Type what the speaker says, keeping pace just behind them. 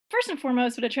First and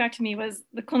foremost, what attracted me was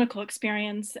the clinical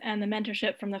experience and the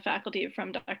mentorship from the faculty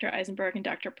from Dr. Eisenberg and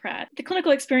Dr. Pratt. The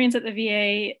clinical experience at the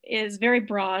VA is very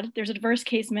broad. There's a diverse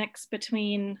case mix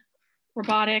between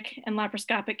robotic and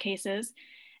laparoscopic cases.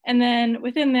 And then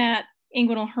within that,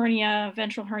 inguinal hernia,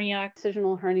 ventral hernia,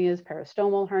 incisional hernias,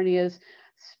 peristomal hernias,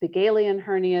 spigelian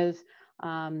hernias,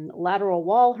 lateral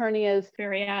wall hernias,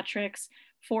 bariatrics,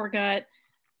 foregut,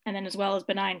 and then as well as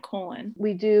benign colon.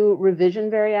 We do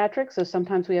revision bariatrics. So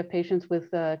sometimes we have patients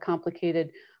with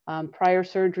complicated prior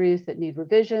surgeries that need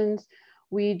revisions.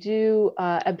 We do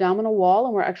abdominal wall,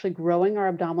 and we're actually growing our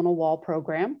abdominal wall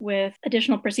program. With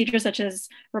additional procedures such as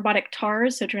robotic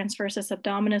TARS, so transversus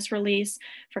abdominis release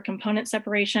for component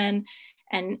separation,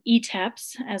 and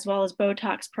ETEPs, as well as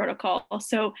Botox protocol.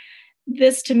 So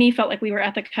this to me felt like we were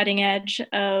at the cutting edge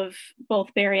of both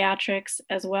bariatrics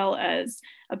as well as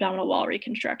abdominal wall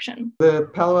reconstruction. The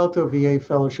Palo Alto VA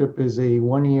Fellowship is a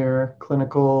one-year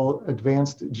clinical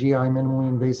advanced GI minimally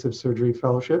invasive surgery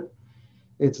fellowship.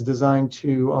 It's designed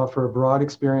to offer a broad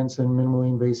experience in minimally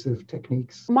invasive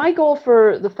techniques. My goal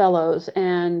for the fellows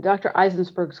and Dr.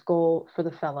 Eisenberg's goal for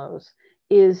the fellows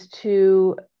is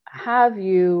to have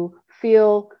you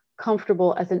feel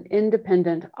comfortable as an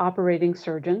independent operating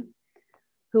surgeon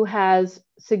who has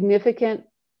significant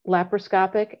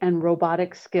laparoscopic and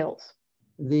robotic skills.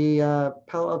 The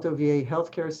Palo Alto VA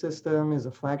healthcare system is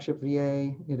a flagship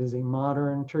VA. It is a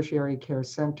modern tertiary care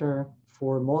center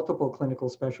for multiple clinical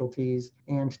specialties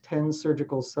and 10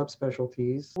 surgical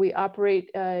subspecialties. We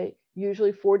operate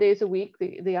usually 4 days a week.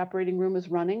 The operating room is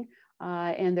running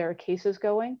and there are cases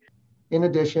going. In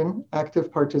addition,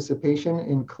 active participation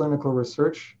in clinical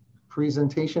research,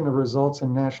 presentation of results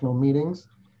in national meetings,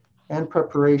 and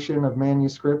preparation of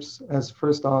manuscripts as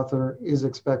first author is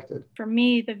expected. For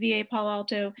me, the VA Palo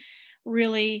Alto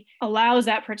really allows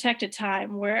that protected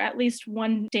time where at least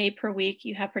 1 day per week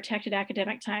you have protected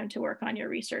academic time to work on your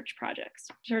research projects.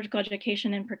 Surgical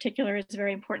education in particular is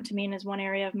very important to me and is one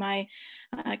area of my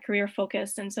career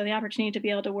focus. And so the opportunity to be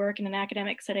able to work in an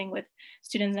academic setting with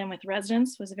students and with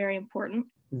residents was very important.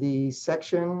 The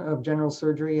section of general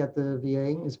surgery at the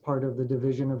VA is part of the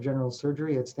Division of General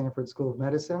Surgery at Stanford School of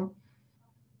Medicine.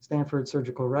 Stanford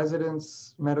surgical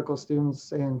residents, medical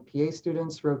students, and PA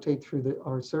students rotate through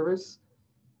our service,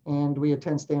 and we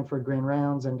attend Stanford Grand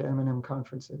Rounds and M&M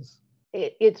conferences.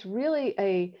 It's really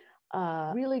a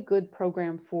really good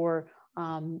program for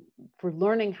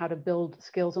learning how to build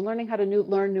skills and learning how to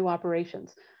learn new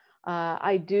operations.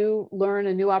 I do learn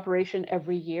a new operation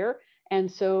every year,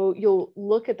 and so you'll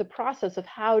look at the process of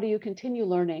how do you continue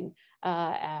learning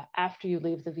after you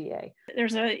leave the VA.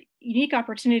 There's a unique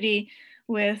opportunity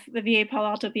with the VA Palo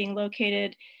Alto being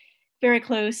located very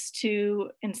close to,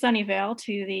 in Sunnyvale,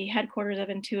 to the headquarters of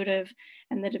Intuitive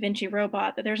and the Da Vinci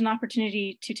robot, that there's an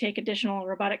opportunity to take additional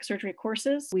robotic surgery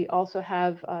courses. We also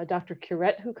have Dr.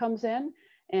 Curette who comes in,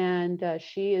 and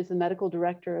she is the medical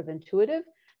director of Intuitive,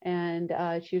 and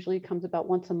she usually comes about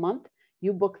once a month.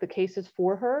 You book the cases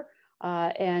for her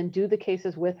and do the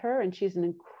cases with her, and she's an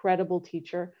incredible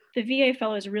teacher. The VA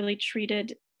fellow is really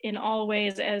treated in all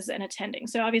ways as an attending.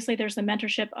 So obviously there's the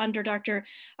mentorship under Dr.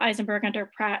 Eisenberg, under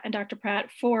Pratt and Dr. Pratt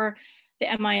for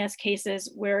the MIS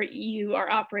cases where you are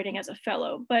operating as a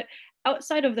fellow. But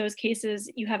outside of those cases,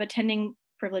 you have attending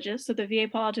privileges. So the VA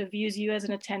Palo Alto views you as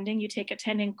an attending. You take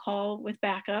attending call with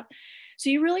backup. So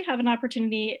you really have an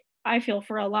opportunity, I feel,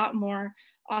 for a lot more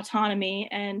autonomy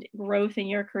and growth in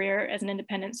your career as an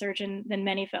independent surgeon than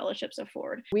many fellowships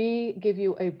afford. We give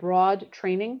you a broad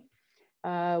training.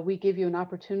 We give you an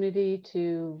opportunity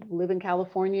to live in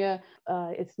California.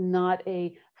 It's not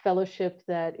a fellowship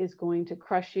that is going to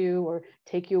crush you or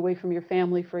take you away from your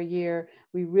family for a year.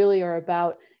 We really are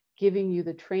about giving you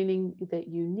the training that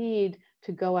you need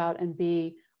to go out and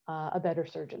be a better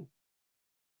surgeon.